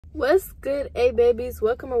What's good, hey babies?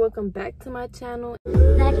 Welcome or welcome back to my channel. I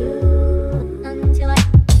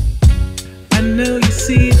know you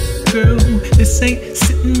see it, girl. This ain't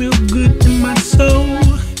sitting real good in my soul.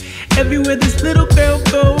 Everywhere this little girl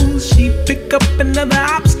goes, she pick up another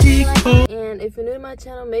obstacle. And if you're new to my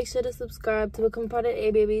channel, make sure to subscribe to become part of the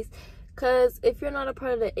A Babies. Cause if you're not a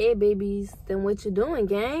part of the A Babies, then what you doing,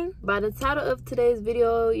 gang? By the title of today's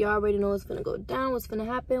video, you already know what's finna go down, what's finna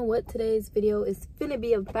happen, what today's video is finna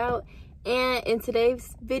be about. And in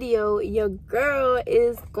today's video, your girl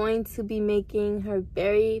is going to be making her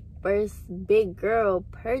very first big girl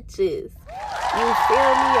purchase. You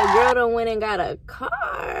feel me? Your girl done went and got a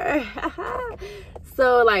car.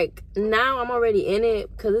 So like now I'm already in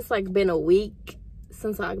it because it's like been a week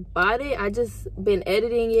since I bought it. I just been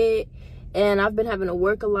editing it and I've been having to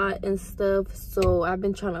work a lot and stuff. So I've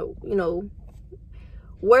been trying to, you know,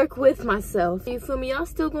 work with myself. You feel me? Y'all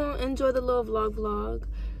still gonna enjoy the little vlog.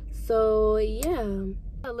 So yeah,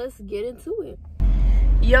 let's get into it.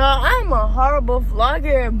 Y'all, I'm a horrible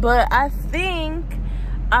vlogger, but I think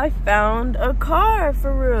I found a car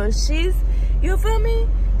for real. You feel me?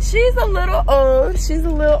 She's a little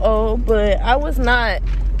old, but I was not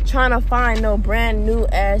trying to find no brand new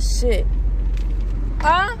ass shit.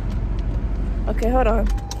 Huh? Okay, hold on.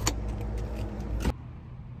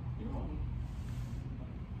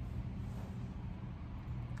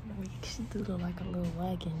 She do look like a little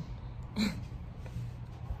wagon.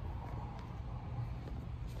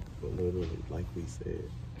 But literally, like we said,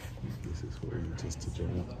 this is where you just to get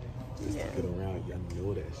around. Y'all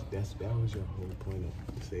know that was your whole point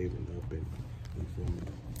of saving up and you feel me?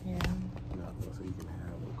 Yeah. Not so you can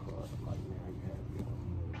have a car like now you have your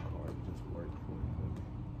own car just work for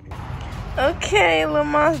it. Okay, little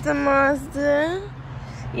monster.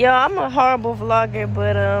 Yo, I'm a horrible vlogger,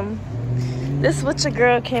 but this is what your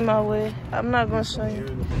girl came out with. I'm not gonna show you.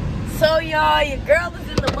 So y'all, your girl is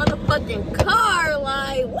in the motherfucking car,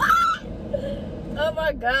 like what? Oh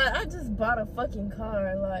my god, I just bought a fucking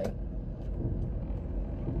car, like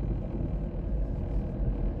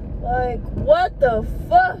what the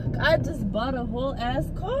fuck? I just bought a whole ass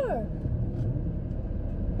car.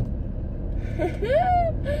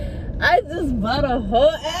 I just bought a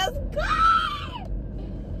whole ass car.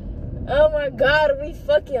 Oh my god, we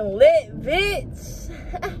fucking lit, bitch.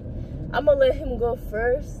 I'm gonna let him go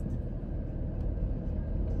first.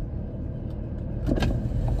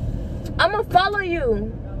 I'm gonna follow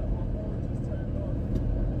you.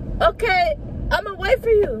 Okay, I'm gonna wait for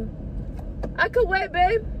you. I could wait,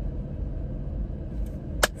 babe.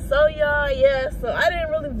 So y'all, yeah, so I didn't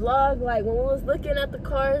really vlog like when we was looking at the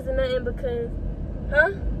cars and nothing because,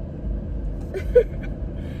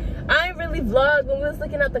 I ain't really vlog when we was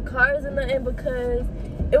looking at the cars and nothing because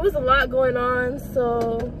it was a lot going on.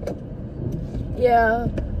 So yeah,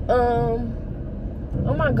 oh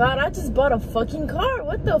my god, I just bought a fucking car.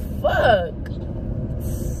 What the fuck?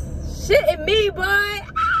 Shit at me, boy.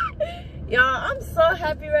 Y'all, I'm so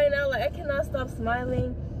happy right now. Like, I cannot stop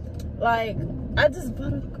smiling. Like, I just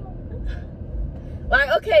bought a car. Like,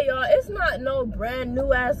 okay, y'all, it's not no brand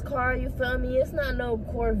new ass car, you feel me? It's not no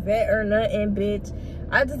Corvette or nothing, bitch.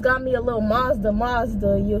 I just got me a little Mazda,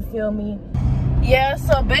 you feel me? Yeah,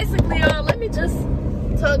 so basically, y'all, let me just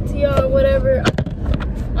talk to y'all or whatever.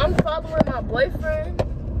 I'm following my boyfriend,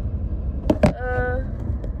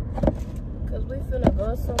 cause we finna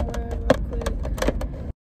go somewhere real quick.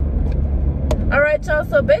 All right, y'all,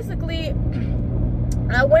 so basically,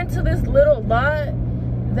 I went to this little lot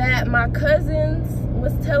that my cousins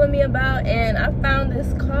was telling me about, and I found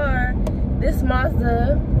this car, this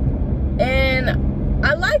Mazda, and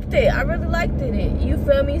I liked it. I really liked it, you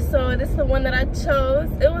feel me? So this is the one that I chose.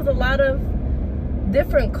 It was a lot of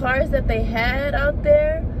different cars that they had out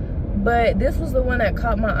there, but this was the one that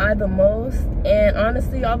caught my eye the most. And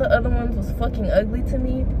honestly, all the other ones was fucking ugly to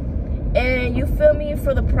me, and you feel me,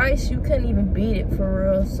 for the price you couldn't even beat it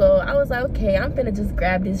for real. So I was like, okay, I'm finna just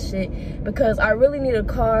grab this shit because I really need a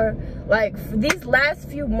car. Like, for these last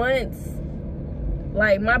few months,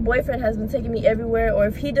 like, my boyfriend has been taking me everywhere, or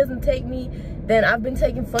if he doesn't take me, then I've been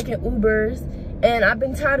taking fucking Ubers, and I've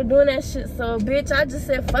been tired of doing that shit. So bitch, I just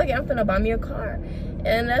said fuck it, I'm finna buy me a car.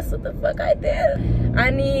 And that's what the fuck I did. I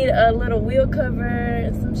need a little wheel cover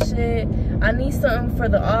and some shit. I need something for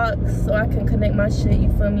the aux so I can connect my shit,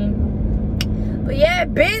 you feel me? But yeah,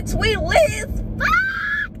 bitch, we lit as fuck.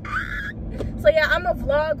 So yeah, I'ma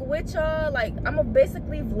vlog with y'all. Like, I'ma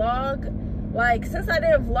basically vlog, like, since I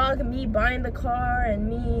didn't vlog me buying the car and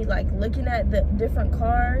me like looking at the different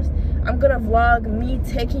cars, I'm gonna vlog me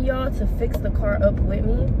taking y'all to fix the car up with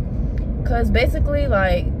me. Cause basically,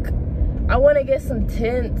 like, I want to get some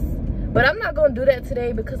tints, But I'm not gonna do that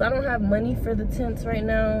today because I don't have money for the tints right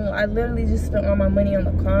now. I literally just spent all my money on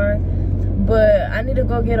the car. But I need to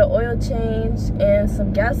go get an oil change and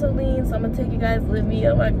some gasoline, so I'm gonna take you guys with me.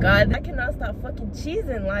 Oh my god, I cannot stop fucking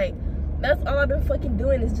cheesing. Like, that's all I've been fucking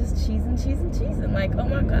doing is just cheesing. Like, oh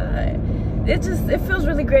my god, it feels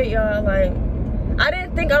really great, y'all. Like, I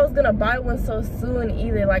didn't think I was gonna buy one so soon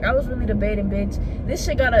either. Like, I was really debating, bitch. This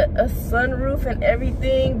shit got a sunroof and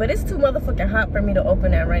everything, but it's too motherfucking hot for me to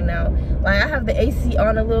open that right now. Like, I have the AC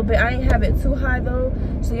on a little bit. I ain't have it too high though,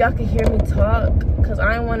 so y'all can hear me talk, cause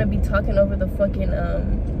I don't want to be talking over the fucking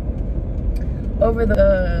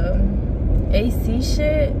AC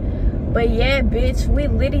shit. But yeah, bitch, we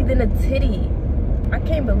litty than a titty. I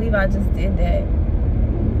can't believe I just did that.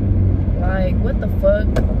 Like, what the fuck?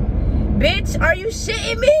 Bitch, are you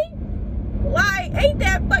shitting me? Like, ain't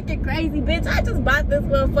that fucking crazy, bitch? I just bought this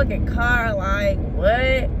motherfucking car. Like,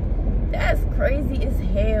 what? That's crazy as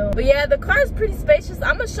hell. But yeah, the car is pretty spacious.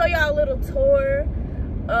 I'm gonna show y'all a little tour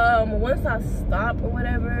once I stop or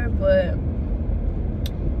whatever. But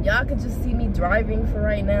y'all could just see me driving for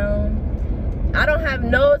right now. I don't have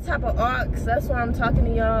no type of aux. That's why I'm talking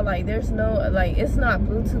to y'all. Like, there's no, like, it's not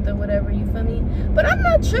Bluetooth or whatever, you feel me? But I'm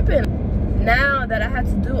not tripping. Now that I had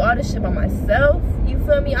to do all this shit by myself, you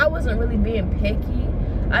feel me? I wasn't really being picky.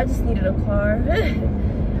 I just needed a car.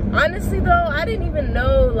 Honestly though, I didn't even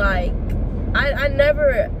know, like, I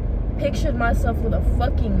never pictured myself with a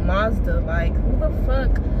fucking Mazda. Like, who the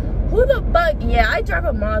fuck? Yeah, I drive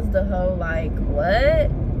a Mazda, ho. Like, what?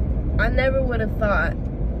 I never would have thought.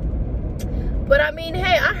 But I mean,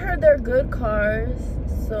 hey, I heard they're good cars,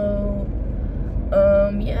 so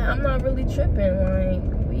yeah, I'm not really tripping. Like,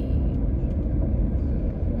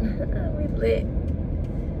 we lit.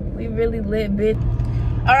 We really lit, bitch.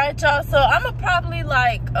 All right, y'all, so I'm gonna probably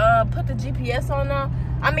like put the GPS on now.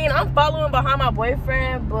 I mean, I'm following behind my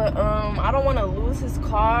boyfriend, but I don't want to lose his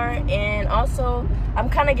car, and also I'm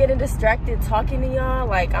kind of getting distracted talking to y'all.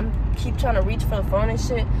 Like, I'm keep trying to reach for the phone and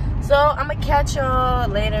shit. So I'm gonna catch y'all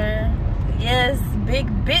later. Yes,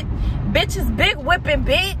 bitch is big whipping,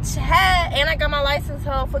 bitch. Hey, and I got my license,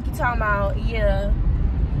 ho. Fuck you talking about? Yeah.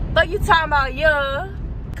 Fuck you talking about? Yeah.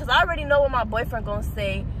 Cause I already know what my boyfriend gonna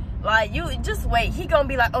say. Like, you just wait. He gonna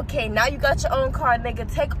be like, okay, now you got your own car,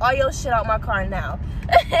 nigga. Take all your shit out my car now.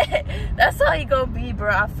 That's how he gonna be, bro.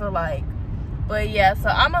 I feel like. But yeah, so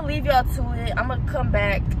I'm gonna leave y'all to it. I'm gonna come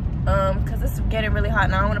back cause it's getting really hot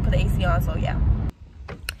now. I want to put the AC on, so yeah.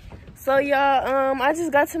 So y'all, I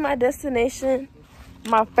just got to my destination,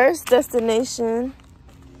 my first destination.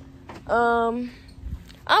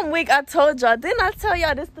 I'm weak. I told y'all. Didn't I tell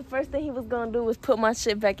y'all this the first thing he was gonna do was put my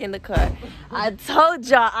shit back in the car? I told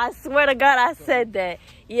y'all. I swear to God, I said that.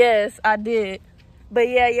 Yes, I did. But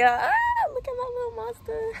yeah, y'all. Ah, look at my little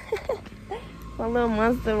monster. My little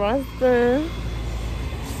monster.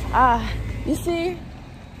 Ah, you see?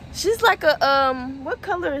 She's like a what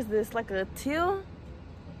color is this? Like a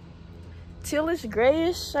tealish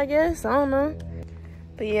grayish, I guess. I don't know.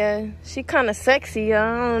 But yeah, she kind of sexy, y'all.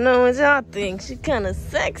 I don't know what y'all think. She kind of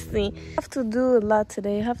sexy. I have to do a lot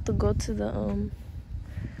today. I have to go to the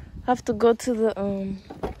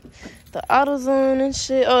the AutoZone and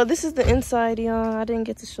shit. Oh, this is the inside, y'all. I didn't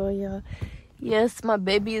get to show y'all. Yes, my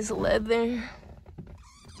baby is leather.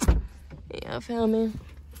 Yeah, I found me.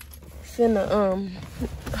 Finna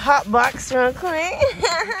hot box real quick.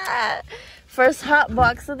 First hot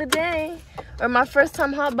box of the day, or my first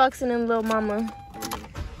time hot boxing in Lil Mama.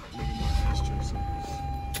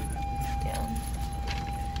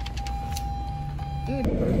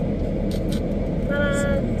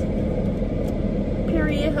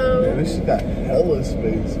 Period, ho. Man, this shit got hella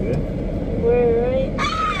space, man. We're right.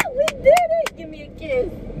 Ah, we did it. Give me a kiss.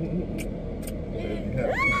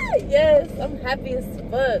 Ah, yes, I'm happy as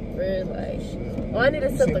fuck, bro. Like, oh, I need to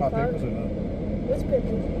set the car. Which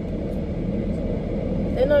papers?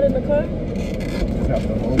 They're not in the car? You have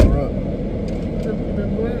to hold her up. The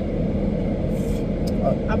blunt.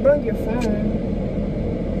 I brought your phone.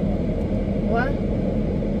 What?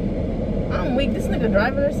 I'm weak. This nigga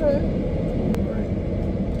driving or something?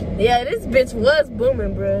 Yeah, this bitch was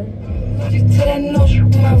booming, bro. Damn.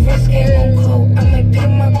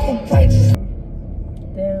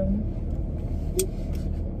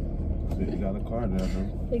 You got a car now, huh?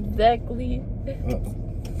 Exactly.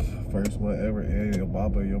 First one ever, and your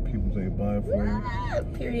baba, your people ain't buying for you.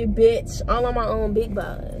 Period, bitch. All on my own, big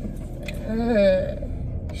boss.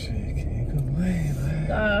 Shit, can't complain,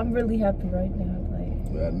 man. I'm really happy right now.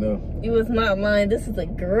 I know. You was not lying. This is a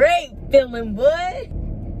great feeling, boy.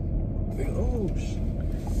 Oh, shit.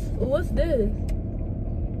 What's this?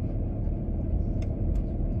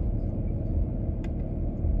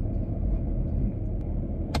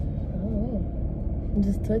 I'm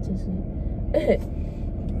just touching shit.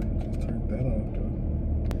 Just turn that off,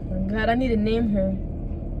 though. Oh God, I need to name her.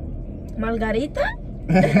 Margarita?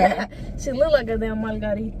 She look like a damn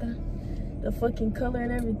margarita. The fucking color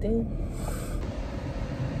and everything.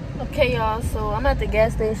 Okay, y'all, so I'm at the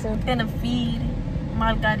gas station. Gonna feed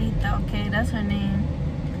Margarita, okay? That's her name.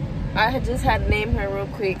 I just had to name her real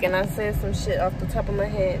quick, and I said some shit off the top of my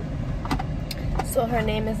head. So her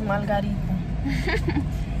name is Margarita.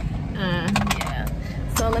 Yeah.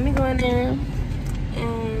 So let me go in there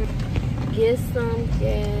and get some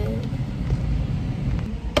gas.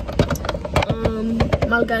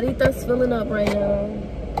 Margarita's filling up right now.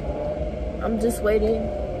 I'm just waiting.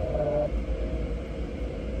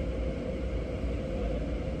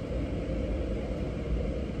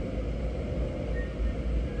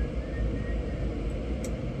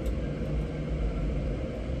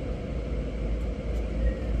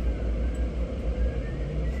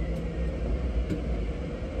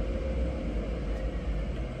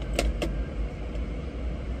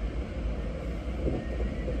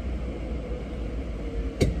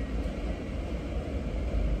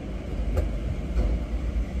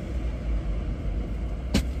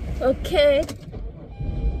 Okay.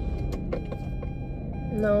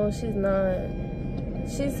 No, she's not.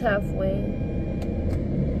 She's halfway.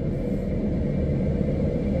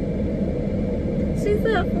 She's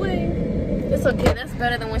halfway. It's okay. That's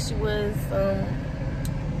better than what she was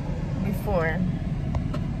before.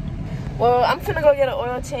 Well, I'm finna go get an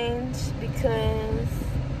oil change because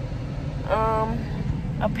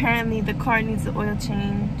apparently the car needs an oil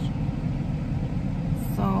change.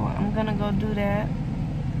 So I'm gonna go do that.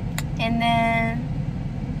 And then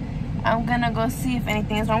I'm gonna go see if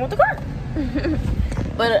anything is wrong with the car.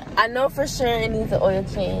 But I know for sure it needs an oil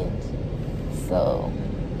change. So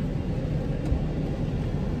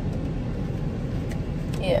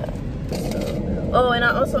yeah. Oh, and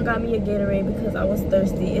I also got me a Gatorade because I was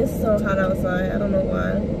thirsty. It's so hot outside. I don't know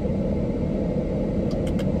why.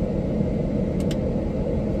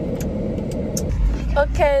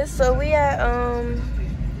 Okay, so we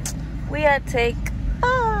at take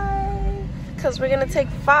 5 because we're gonna take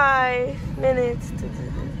 5 minutes to do this.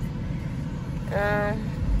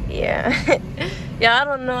 Yeah. Yeah, I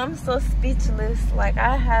don't know. I'm so speechless. Like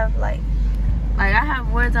I have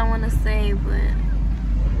words I want to say, but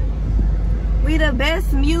we the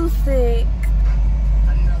best music.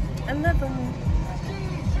 Another one.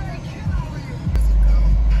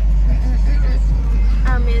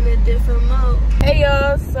 I'm in a different mode. Hey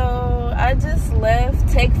y'all, so I just left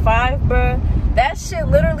take 5, bruh. That shit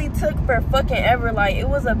literally took for fucking ever. Like it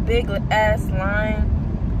was a big ass line,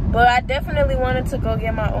 but I definitely wanted to go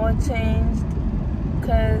get my oil changed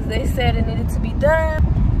because they said it needed to be done.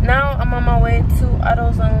 Now I'm on my way to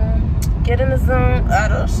AutoZone. Get in the zone,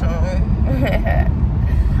 AutoZone.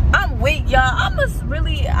 I'm weak, y'all. I must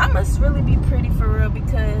really be pretty for real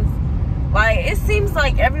because like it seems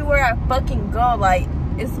like everywhere I fucking go, like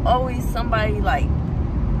it's always somebody like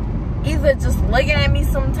either just looking at me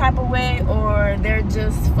some type of way or they're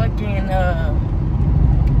just fucking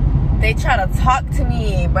they try to talk to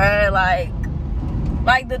me, bruh.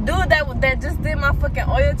 Like the dude that just did my fucking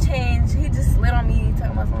oil change, he just slid on me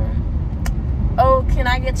talking about something. Oh, can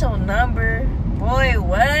I get your number? Boy,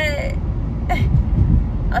 what?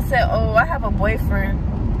 I said, oh, I have a boyfriend.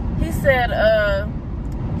 He said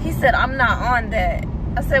I'm not on that.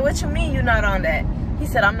 I said, what you mean you not on that? He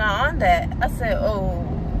said, I'm not on that. I said, oh,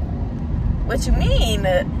 what you mean?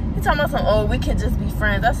 He talking about something, oh, we can just be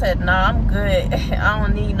friends. I said, nah, I'm good. I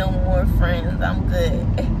don't need no more friends. I'm good.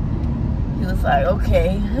 He was like,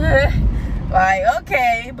 okay. Like,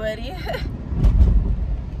 okay, buddy.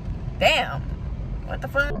 Damn. What the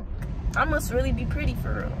fuck? I must really be pretty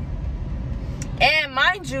for real. And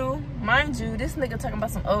mind you, this nigga talking about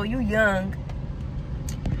some, oh, you young.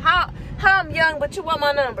 How I'm young, but you want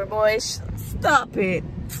my number, boy? Stop it.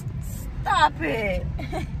 Stop it.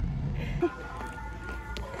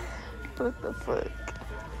 What the fuck?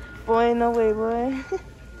 Boy, no way, boy.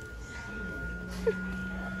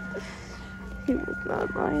 He was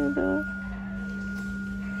not lying, though.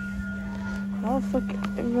 Oh, fuck,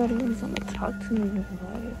 everybody was gonna talk to me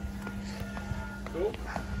about it. Cool.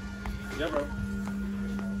 Yeah, bro.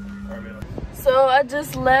 So I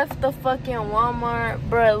just left the fucking Walmart,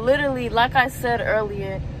 bruh. Literally, like I said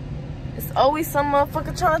earlier, it's always some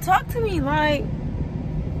motherfucker trying to talk to me. Like,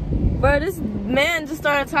 bruh, this man just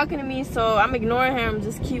started talking to me, so I'm ignoring him.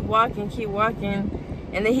 Just keep walking,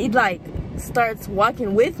 and then he like starts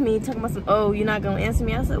walking with me, talking about some, oh, you're not gonna answer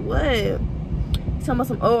me. I said, what? He's talking about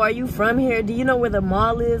some, oh, are you from here? Do you know where the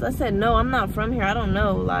mall is? I said, no, I'm not from here. I don't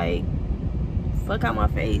know. Like, fuck out my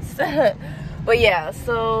face. But yeah,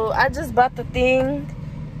 so I just bought the thing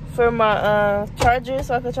for my charger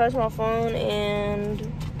so I could charge my phone, and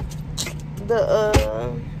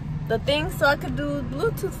the thing so I could do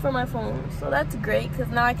Bluetooth for my phone. So that's great because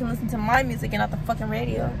now I can listen to my music and not the fucking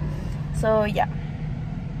radio. So yeah.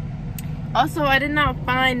 Also, I did not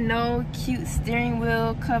find no cute steering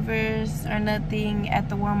wheel covers or nothing at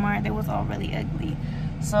the Walmart. They was all really ugly.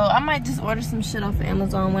 So I might just order some shit off of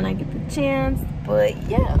Amazon when I get the chance. But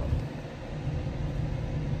yeah.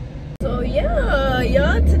 So yeah,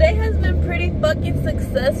 y'all, today has been pretty fucking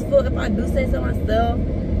successful, if I do say so myself.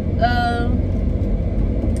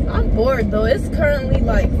 I'm bored though. It's currently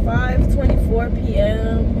like 5:24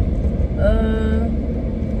 p.m.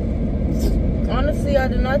 Honestly, I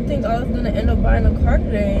did not think I was gonna end up buying a car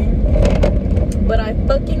today, but I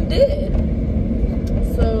fucking did.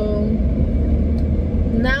 So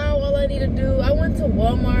now all I need to do, I went to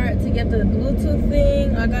Walmart to get the Bluetooth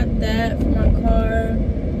thing. I got that for my car.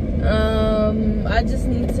 I just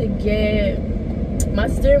need to get my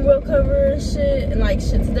steering wheel cover and shit, and like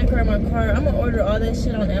shit to decorate my car. I'm gonna order all that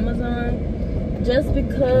shit on Amazon just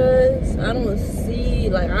because I don't see,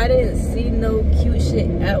 like, I didn't see no cute shit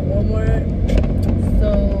at Walmart.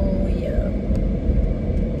 So yeah,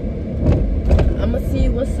 I'm gonna see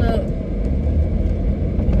what's up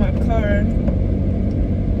with my car.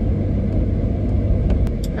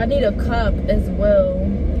 I need a cop as well.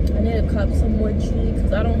 I need to cop some more trees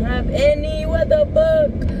because I don't have any. What the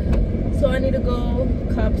fuck? So I need to go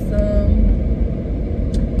cop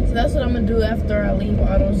some. So that's what I'm gonna do after I leave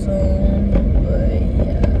AutoZone. But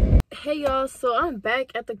yeah. Hey y'all, so I'm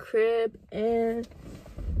back at the crib, and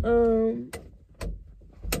how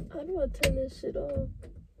do I turn this shit off?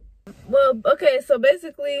 Well, okay, so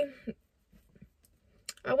basically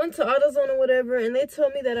I went to AutoZone or whatever, and they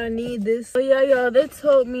told me that I need this. So yeah, y'all, they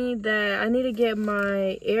told me that I need to get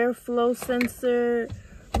my airflow sensor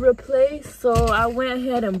replaced. So I went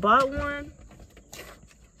ahead and bought one.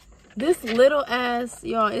 This little ass,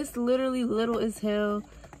 y'all, it's literally little as hell.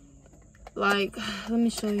 Like, let me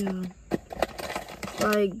show y'all.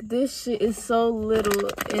 Like, this shit is so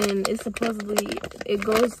little, and it's supposedly, it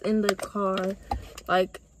goes in the car,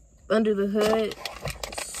 like under the hood.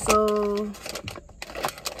 So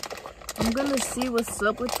I'm gonna see what's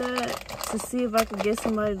up with that, to see if I can get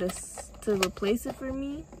somebody to replace it for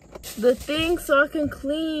me. The thing so I can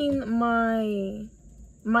clean my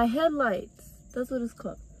headlights. That's what it's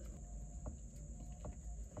called.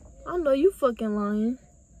 I know you fucking lying.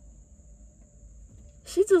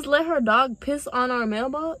 She just let her dog piss on our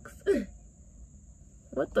mailbox.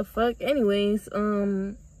 What the fuck? Anyways,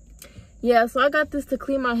 yeah, so I got this to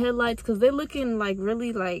clean my headlights because they're looking like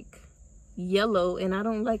really like yellow, and I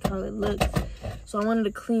don't like how it looks, so I wanted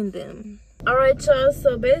to clean them. All right, y'all,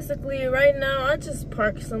 so basically right now I just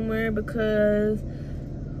parked somewhere because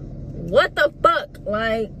what the fuck,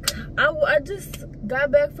 like I just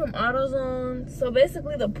got back from AutoZone. So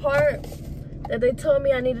basically the part that they told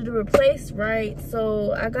me I needed to replace, right,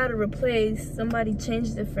 so I got to replace. Somebody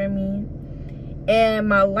changed it for me, and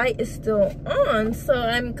my light is still on, so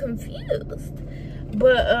I'm confused.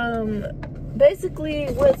 But basically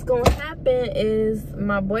what's gonna happen is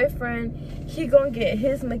my boyfriend, he gonna get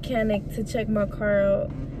his mechanic to check my car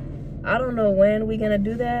out. I don't know when we gonna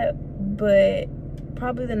do that, but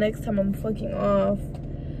probably the next time I'm fucking off.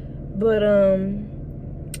 But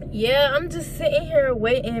yeah, I'm just sitting here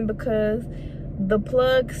waiting because the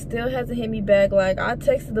plug still hasn't hit me back. Like, I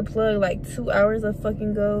texted the plug like 2 hours a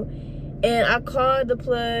fucking ago, and I called the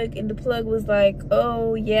plug, and the plug was like,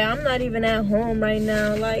 oh yeah, I'm not even at home right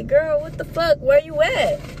now. Like, girl, what the fuck, where you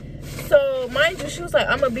at? So mind you, she was like,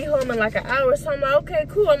 I'm gonna be home in like an hour. So I'm like, okay,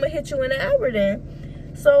 cool, I'm gonna hit you in an hour then.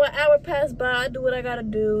 So an hour passed by, I do what I gotta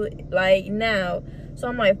do like now. So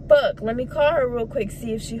I'm like, fuck, let me call her real quick,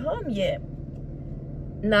 see if she home yet.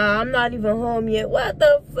 Nah, I'm not even home yet. What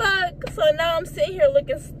the fuck? So now I'm sitting here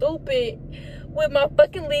looking stupid with my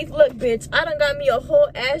fucking leaf. Look, bitch, I done got me a whole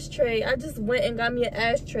ashtray. I just went and got me an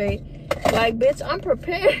ashtray. Like, bitch, I'm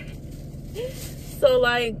prepared. So,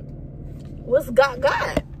 like, what's got?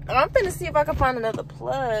 I'm finna see if I can find another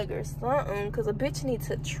plug or something, because a bitch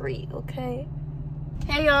needs a treat, okay?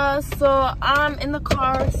 Hey, y'all, so I'm in the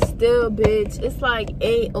car still, bitch. It's like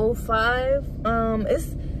 8:05.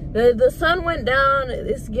 It's the sun went down.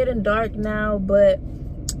 It's getting dark now, but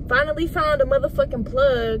finally found a motherfucking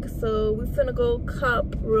plug. So we finna go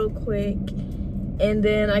cop real quick, and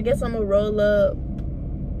then I guess I'm gonna roll up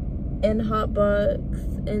in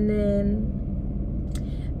Hotbox, and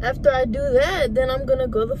then after I do that, then I'm gonna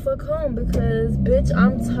go the fuck home because, bitch,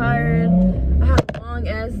 I'm tired. I had a long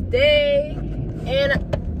ass day,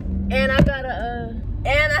 and I gotta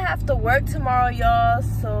And I have to work tomorrow, y'all.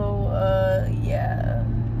 So yeah,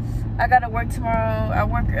 I gotta work tomorrow. I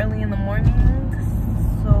work early in the morning,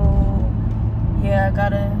 so yeah, I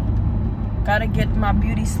gotta get my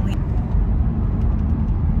beauty sleep.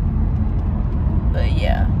 But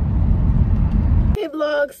yeah. Hey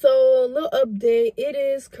vlog, so little update. It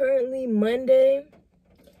is currently Monday.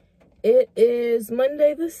 It is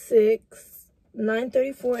Monday the 6th,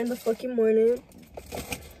 9:34 in the fucking morning.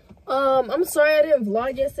 I'm sorry I didn't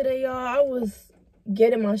vlog yesterday, y'all. I was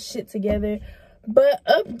getting my shit together. But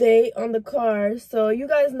update on the car. So you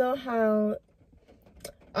guys know how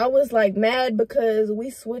I was like mad because we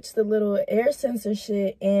switched the little air sensor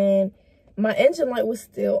shit and my engine light was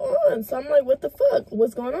still on. So I'm like, what the fuck?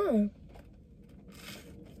 What's going on?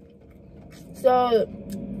 So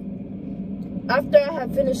after I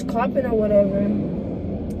had finished copping or whatever,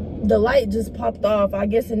 the light just popped off. I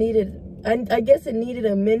guess it needed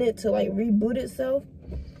a minute to like reboot itself.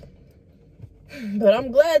 But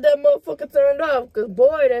I'm glad that motherfucker turned off, because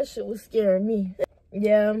boy, that shit was scaring me.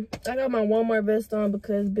 Yeah, I got my Walmart vest on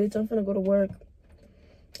because, bitch, I'm finna go to work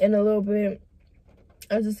in a little bit.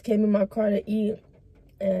 I just came in my car to eat.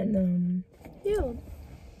 And, yeah.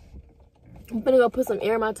 I'm finna go put some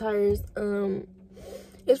air in my tires.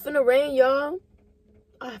 It's finna rain, y'all.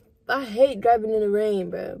 I hate driving in the rain,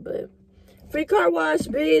 bro. But free car wash,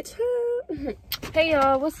 bitch. Hey,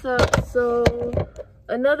 y'all. What's up? So,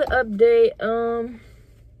 another update.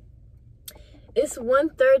 It's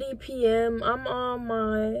 1:30 p.m. I'm on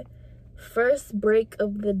my first break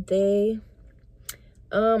of the day.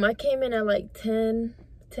 I came in at like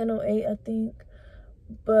 10:08, I think.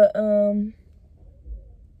 But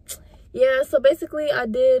yeah, so basically I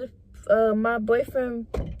did my boyfriend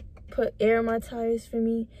put air in my tires for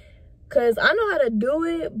me, cause I know how to do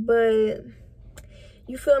it, but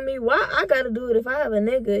you feel me, why I gotta do it if I have a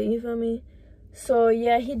nigga, you feel me? So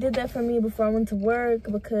yeah, he did that for me before I went to work,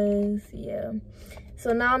 because yeah.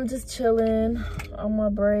 So now I'm just chilling on my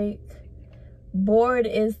break, bored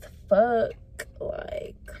as fuck.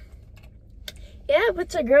 Like, yeah,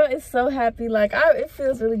 but your girl is so happy. Like, it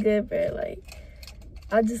feels really good, bro. Like,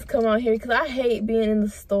 I just come out here because I hate being in the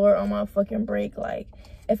store on my fucking break. Like,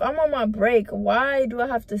 if I'm on my break, why do I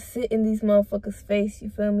have to sit in these motherfuckers' face? You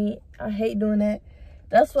feel me? I hate doing that.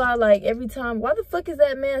 That's why, like, every time, why the fuck is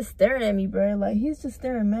that man staring at me, bro? Like, he's just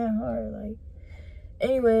staring mad hard. Like,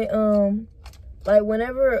 anyway, like,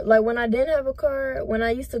 whenever, like, when I didn't have a car, when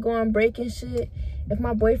I used to go on break and shit, if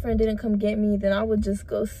my boyfriend didn't come get me, then I would just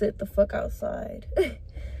go sit the fuck outside.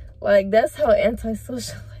 Like, that's how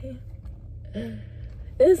antisocial I am.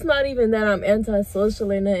 It's not even that I'm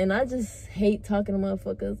antisocial or nothing. I just hate talking to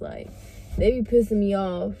motherfuckers. Like, they be pissing me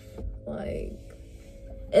off. Like,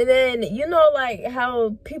 and then, you know, like,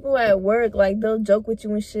 how people at work, like, they'll joke with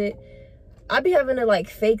you and shit. I be having to, like,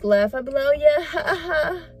 fake laugh. I be like, oh, yeah, ha,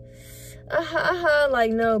 ha, ha, ha, ha.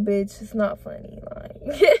 Like, no, bitch, it's not funny. Like,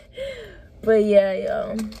 but, yeah,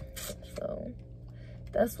 yo. So,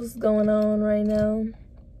 that's what's going on right now.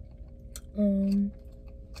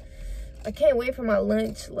 I can't wait for my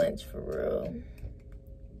lunch for real.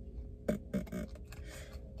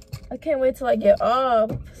 I can't wait till I get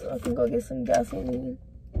off so I can go get some gasoline.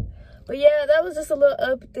 But yeah, that was just a little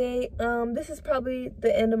update. This is probably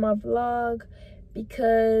the end of my vlog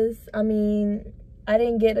because, I mean, I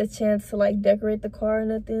didn't get a chance to, like, decorate the car or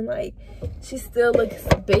nothing. Like, she still looks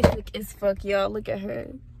basic as fuck, y'all. Look at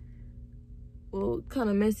her. Well, kind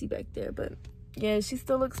of messy back there, but yeah, she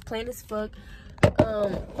still looks plain as fuck.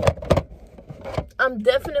 I'm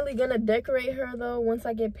definitely gonna decorate her though once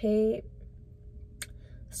I get paid.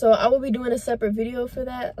 So I will be doing a separate video for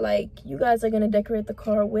that. Like, you guys are gonna decorate the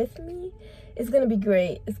car with me. It's gonna be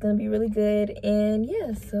great. It's gonna be really good. And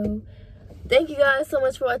yeah, so thank you guys so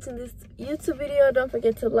much for watching this YouTube video. Don't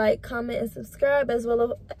forget to like, comment, and subscribe, as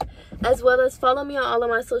well as follow me on all of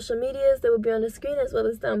my social medias. They will be on the screen as well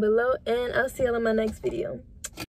as down below. And I'll see you all in my next video.